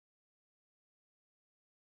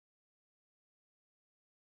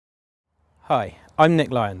Hi, I'm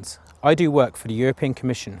Nick Lyons. I do work for the European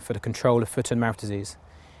Commission for the Control of Foot and Mouth Disease.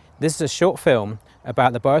 This is a short film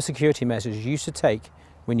about the biosecurity measures you should take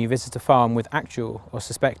when you visit a farm with actual or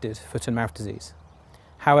suspected foot and mouth disease.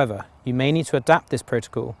 However, you may need to adapt this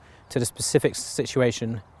protocol to the specific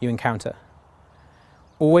situation you encounter.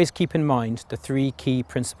 Always keep in mind the three key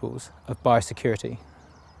principles of biosecurity.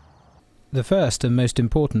 The first and most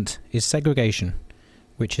important is segregation,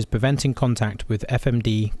 which is preventing contact with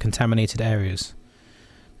FMD contaminated areas.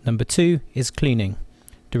 Number 2 is cleaning,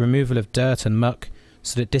 the removal of dirt and muck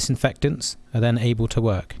so that disinfectants are then able to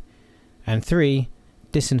work. And 3,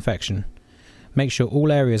 disinfection. Make sure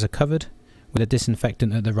all areas are covered with a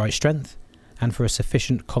disinfectant at the right strength and for a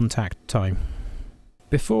sufficient contact time.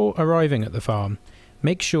 Before arriving at the farm,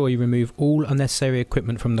 make sure you remove all unnecessary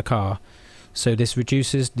equipment from the car, so this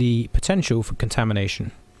reduces the potential for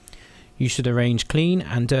contamination. You should arrange clean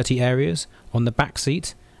and dirty areas on the back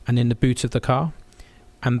seat and in the boot of the car,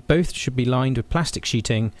 and both should be lined with plastic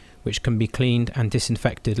sheeting which can be cleaned and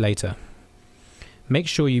disinfected later. Make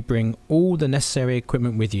sure you bring all the necessary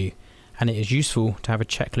equipment with you, and it is useful to have a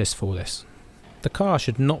checklist for this. The car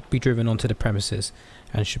should not be driven onto the premises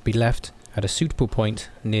and should be left at a suitable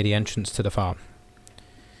point near the entrance to the farm.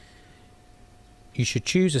 You should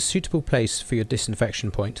choose a suitable place for your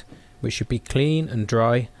disinfection point, which should be clean and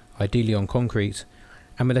dry, ideally on concrete,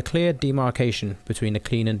 and with a clear demarcation between the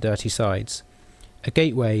clean and dirty sides. A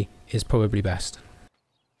gateway is probably best.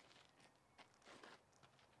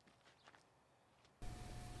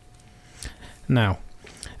 Now,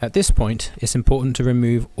 at this point, it's important to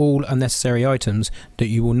remove all unnecessary items that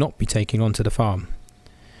you will not be taking onto the farm.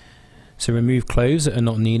 So remove clothes that are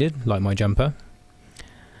not needed, like my jumper,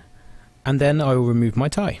 and then I will remove my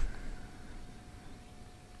tie.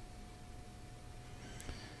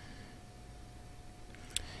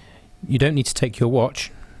 You don't need to take your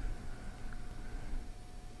watch,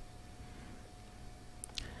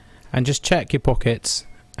 and just check your pockets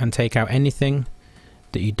and take out anything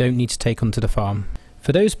that you don't need to take onto the farm.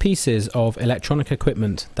 For those pieces of electronic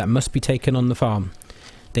equipment that must be taken on the farm,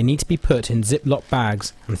 they need to be put in Ziploc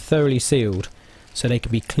bags and thoroughly sealed so they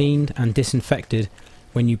can be cleaned and disinfected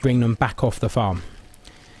when you bring them back off the farm.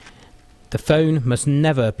 The phone must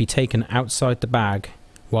never be taken outside the bag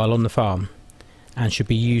while on the farm and should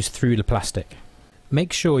be used through the plastic.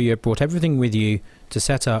 Make sure you have brought everything with you to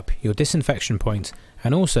set up your disinfection point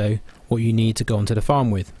and also what you need to go onto the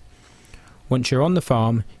farm with. Once you're on the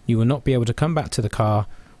farm, you will not be able to come back to the car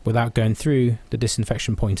without going through the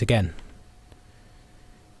disinfection point again.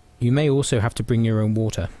 You may also have to bring your own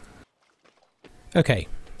water. Okay,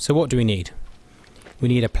 so what do we need? We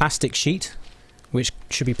need a plastic sheet, which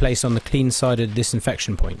should be placed on the clean side of the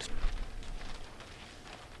disinfection point.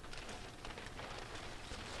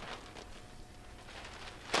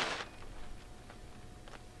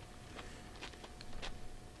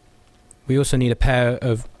 We also need a pair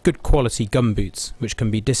of good quality gum boots, which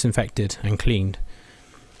can be disinfected and cleaned.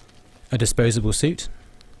 A disposable suit.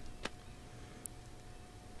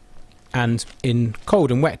 And in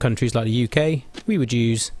cold and wet countries like the UK, we would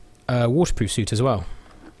use a waterproof suit as well.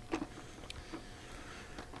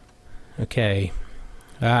 Okay,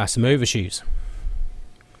 some overshoes.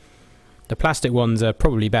 The plastic ones are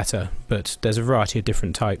probably better, but there's a variety of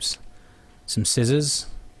different types. Some scissors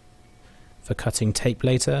for cutting tape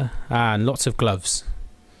later, and lots of gloves.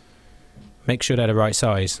 Make sure they're the right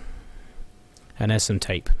size. And there's some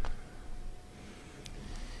tape.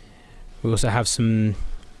 We also have some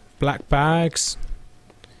black bags,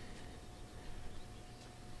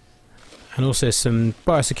 and also some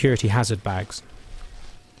biosecurity hazard bags.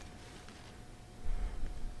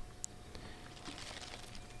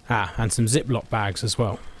 And some Ziploc bags as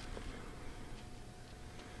well.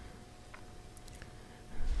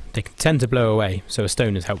 They can tend to blow away, so a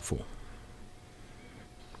stone is helpful.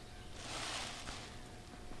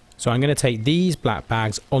 So I'm going to take these black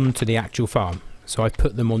bags onto the actual farm. So I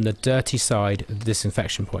put them on the dirty side of the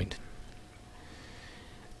disinfection point.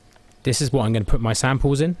 This is what I'm going to put my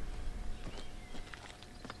samples in.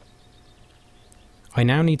 I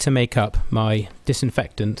now need to make up my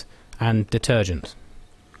disinfectant and detergent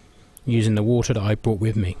using the water that I brought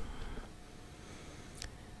with me.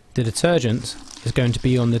 The detergent is going to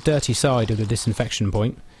be on the dirty side of the disinfection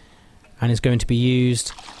point and is going to be used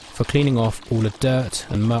for cleaning off all the dirt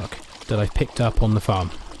and muck that I've picked up on the farm.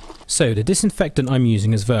 So the disinfectant I'm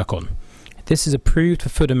using is Virkon. This is approved for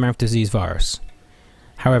foot and mouth disease virus.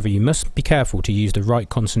 However, you must be careful to use the right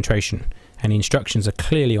concentration, and the instructions are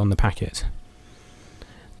clearly on the packet.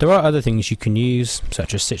 There are other things you can use,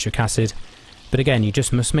 such as citric acid, but again you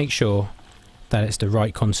just must make sure that it's the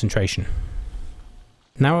right concentration.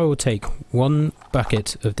 Now I will take 1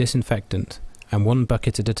 bucket of disinfectant and 1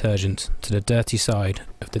 bucket of detergent to the dirty side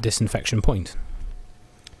of the disinfection point.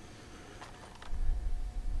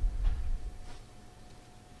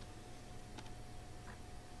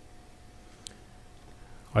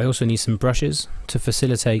 I also need some brushes to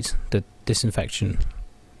facilitate the disinfection.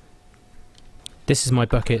 This is my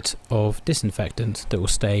bucket of disinfectant that will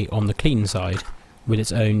stay on the clean side with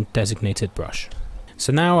its own designated brush.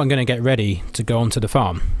 So now I'm going to get ready to go onto the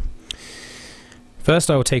farm. First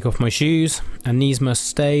I will take off my shoes, and these must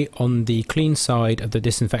stay on the clean side of the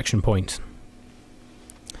disinfection point.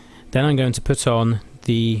 Then I'm going to put on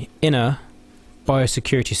the inner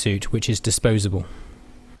biosecurity suit, which is disposable.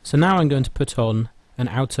 So now I'm going to put on an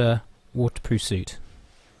outer waterproof suit.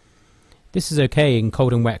 This is okay in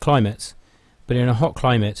cold and wet climates, but in a hot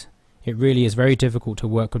climate it really is very difficult to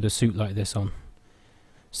work with a suit like this on.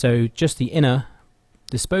 So just the inner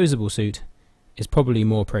disposable suit is probably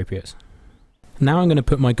more appropriate. Now I'm going to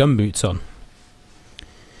put my gumboots on.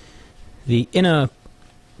 The inner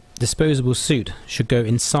disposable suit should go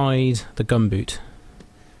inside the gumboot,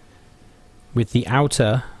 with the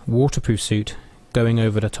outer waterproof suit going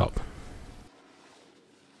over the top.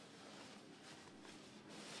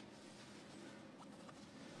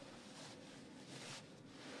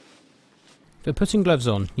 For putting gloves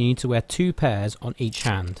on, you need to wear 2 pairs on each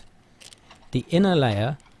hand. The inner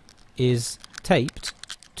layer is taped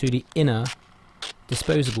to the inner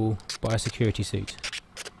disposable biosecurity suit.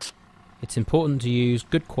 It's important to use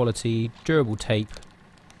good quality, durable tape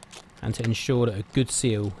and to ensure that a good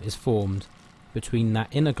seal is formed between that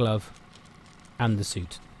inner glove and the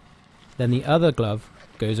suit. Then the other glove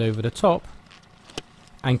goes over the top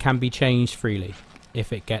and can be changed freely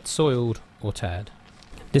if it gets soiled or teared.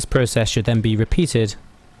 This process should then be repeated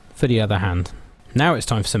for the other hand. Now it's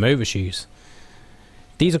time for some overshoes.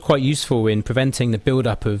 These are quite useful in preventing the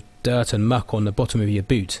build-up of dirt and muck on the bottom of your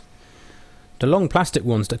boot. The long plastic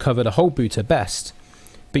ones that cover the whole boot are best,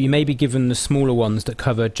 but you may be given the smaller ones that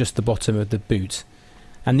cover just the bottom of the boot,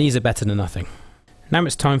 and these are better than nothing. Now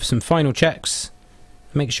it's time for some final checks.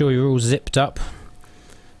 Make sure you're all zipped up.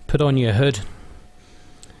 Put on your hood.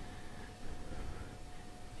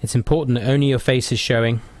 It's important that only your face is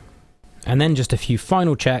showing. And then just a few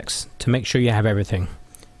final checks to make sure you have everything.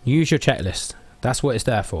 Use your checklist. That's what it's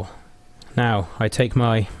there for. Now I take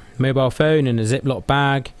my mobile phone in a Ziploc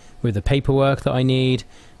bag with the paperwork that I need,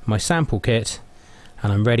 my sample kit,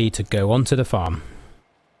 and I'm ready to go onto the farm.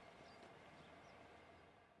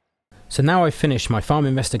 So now I've finished my farm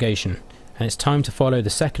investigation, and it's time to follow the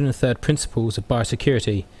second and third principles of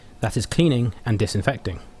biosecurity, that is cleaning and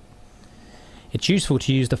disinfecting. It's useful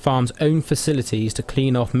to use the farm's own facilities to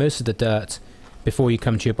clean off most of the dirt before you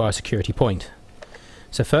come to your biosecurity point.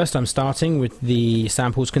 So first I'm starting with the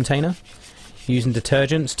samples container, using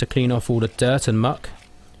detergents to clean off all the dirt and muck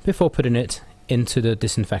before putting it into the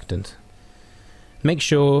disinfectant. Make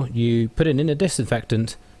sure you put it in the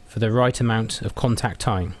disinfectant for the right amount of contact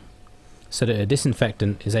time, so that a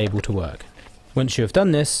disinfectant is able to work. Once you have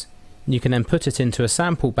done this, you can then put it into a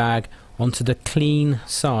sample bag onto the clean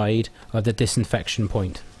side of the disinfection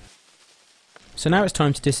point. So now it's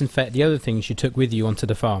time to disinfect the other things you took with you onto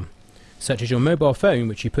the farm, such as your mobile phone,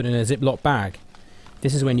 which you put in a Ziploc bag.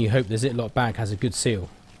 This is when you hope the Ziploc bag has a good seal,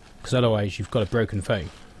 because otherwise you've got a broken phone.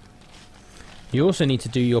 You also need to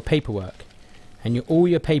do your paperwork, and all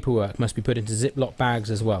your paperwork must be put into Ziploc bags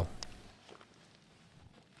as well.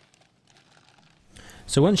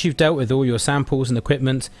 So once you've dealt with all your samples and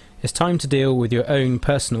equipment, it's time to deal with your own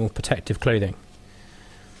personal protective clothing.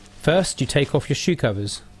 First, you take off your shoe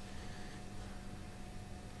covers,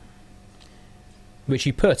 which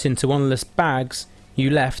you put into one of the bags you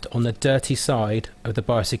left on the dirty side of the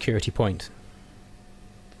biosecurity point.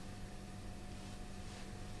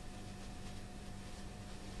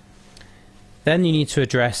 Then you need to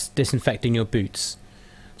address disinfecting your boots.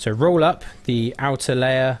 So roll up the outer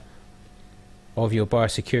layer of your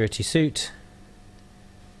biosecurity suit,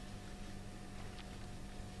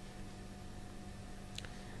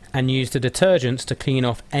 and use the detergents to clean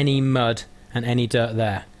off any mud and any dirt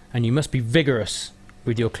there, and you must be vigorous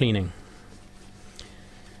with your cleaning.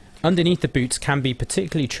 Underneath the boots can be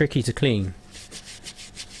particularly tricky to clean,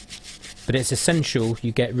 but it's essential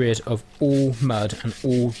you get rid of all mud and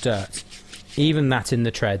all dirt, even that in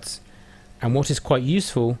the treads. And what is quite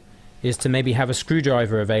useful is to maybe have a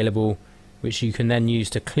screwdriver available, which you can then use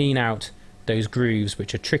to clean out those grooves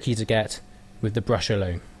which are tricky to get with the brush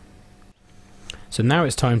alone. So now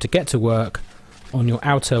it's time to get to work on your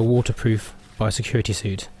outer waterproof biosecurity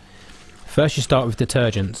suit. First you start with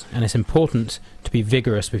detergent, and it's important to be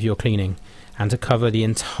vigorous with your cleaning and to cover the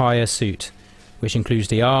entire suit which includes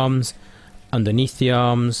the arms, underneath the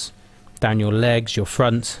arms, down your legs, your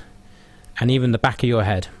front, and even the back of your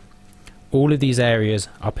head. All of these areas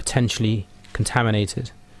are potentially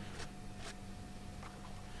contaminated.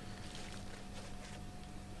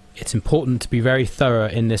 It's important to be very thorough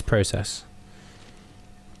in this process.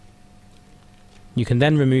 You can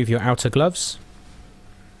then remove your outer gloves.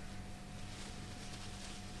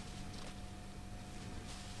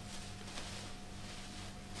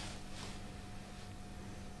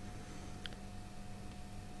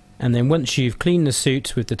 And then once you've cleaned the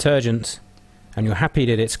suit with detergent and you're happy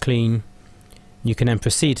that it's clean, you can then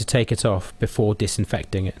proceed to take it off before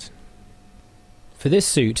disinfecting it. For this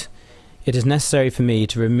suit, it is necessary for me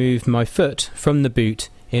to remove my foot from the boot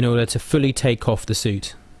in order to fully take off the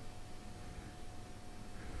suit.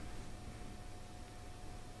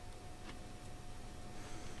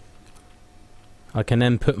 I can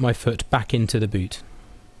then put my foot back into the boot,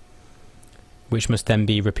 which must then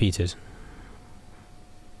be repeated.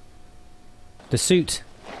 The suit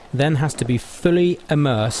then has to be fully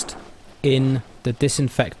immersed in the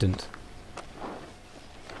disinfectant.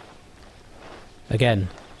 Again,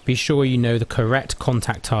 be sure you know the correct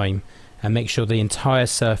contact time and make sure the entire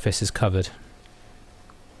surface is covered.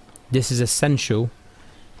 This is essential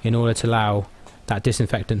in order to allow that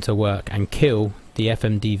disinfectant to work and kill the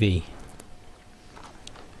FMDV.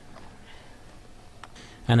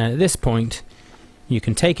 And at this point, you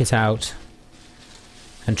can take it out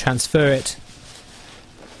and transfer it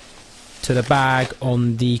to the bag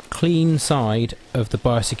on the clean side of the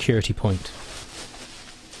biosecurity point.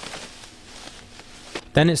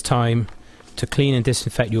 Then it's time to clean and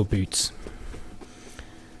disinfect your boots.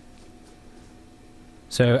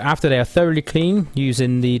 So after they are thoroughly clean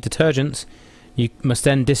using the detergent, you must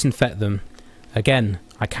then disinfect them. Again,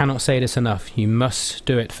 I cannot say this enough, you must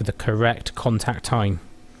do it for the correct contact time.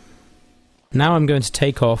 Now I'm going to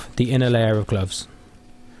take off the inner layer of gloves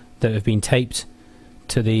that have been taped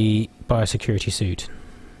to the biosecurity suit.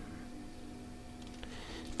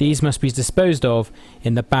 These must be disposed of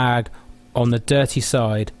in the bag on the dirty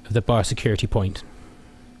side of the biosecurity point.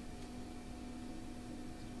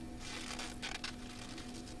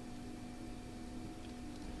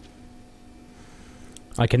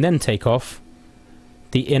 I can then take off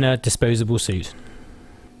the inner disposable suit.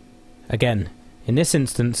 Again, in this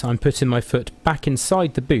instance I'm putting my foot back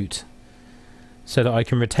inside the boot so that I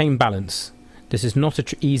can retain balance. This is not an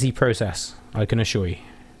easy process, I can assure you.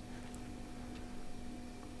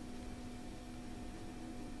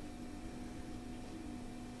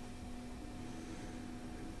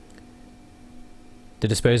 The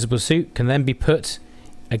disposable suit can then be put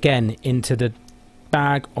again into the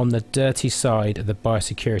bag on the dirty side of the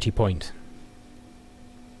biosecurity point.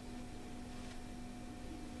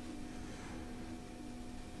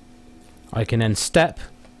 I can then step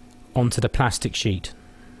onto the plastic sheet.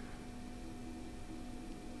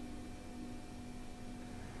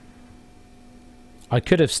 I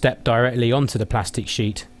could have stepped directly onto the plastic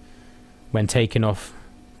sheet when taking off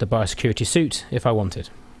the biosecurity suit if I wanted.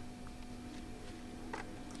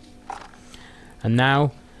 And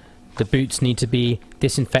now the boots need to be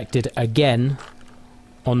disinfected again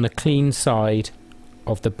on the clean side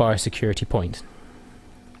of the biosecurity point.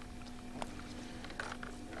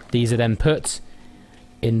 These are then put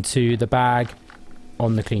into the bag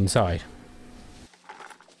on the clean side.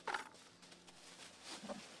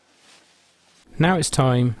 Now it's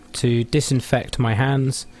time to disinfect my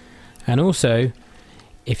hands, and also,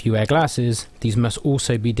 if you wear glasses, these must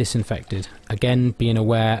also be disinfected, again being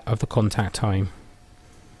aware of the contact time.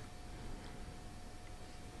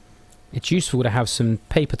 It's useful to have some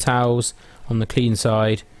paper towels on the clean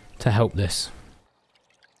side to help this.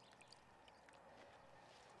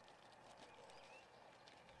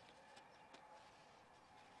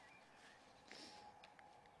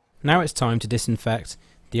 Now it's time to disinfect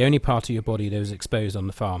the only part of your body that was exposed on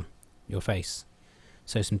the farm, your face.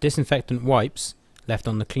 So some disinfectant wipes left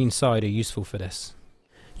on the clean side are useful for this.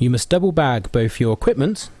 You must double bag both your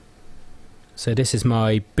equipment, so this is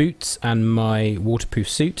my boots and my waterproof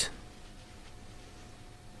suit.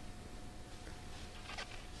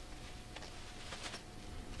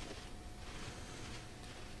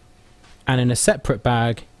 And in a separate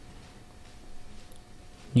bag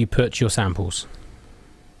you put your samples.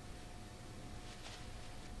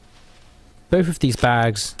 Both of these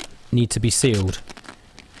bags need to be sealed,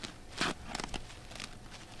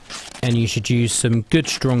 and you should use some good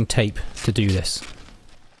strong tape to do this.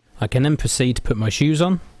 I can then proceed to put my shoes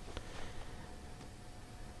on,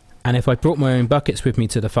 and if I brought my own buckets with me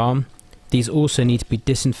to the farm, these also need to be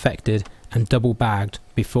disinfected and double bagged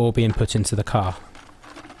before being put into the car.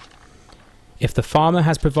 If the farmer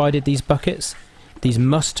has provided these buckets, these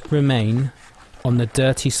must remain on the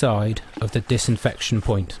dirty side of the disinfection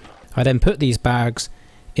point. I then put these bags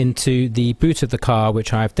into the boot of the car,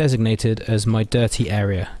 which I have designated as my dirty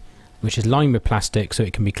area, which is lined with plastic so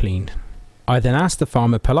it can be cleaned. I then ask the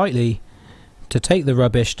farmer politely to take the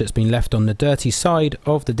rubbish that's been left on the dirty side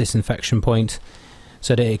of the disinfection point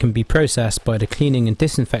so that it can be processed by the cleaning and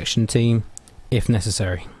disinfection team if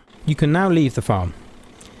necessary. You can now leave the farm.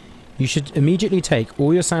 You should immediately take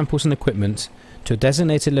all your samples and equipment to a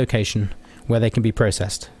designated location where they can be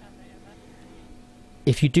processed.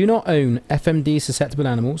 If you do not own FMD susceptible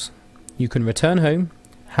animals, you can return home,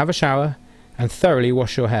 have a shower and thoroughly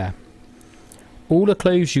wash your hair. All the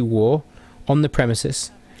clothes you wore on the premises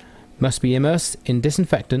must be immersed in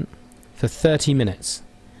disinfectant for 30 minutes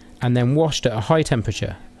and then washed at a high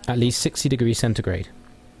temperature, at least 60 degrees centigrade.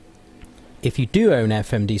 If you do own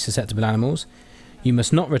FMD susceptible animals, you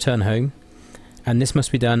must not return home, and this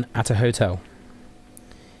must be done at a hotel.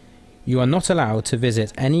 You are not allowed to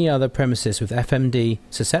visit any other premises with FMD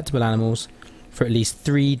susceptible animals for at least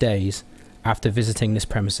 3 days after visiting this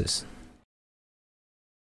premises.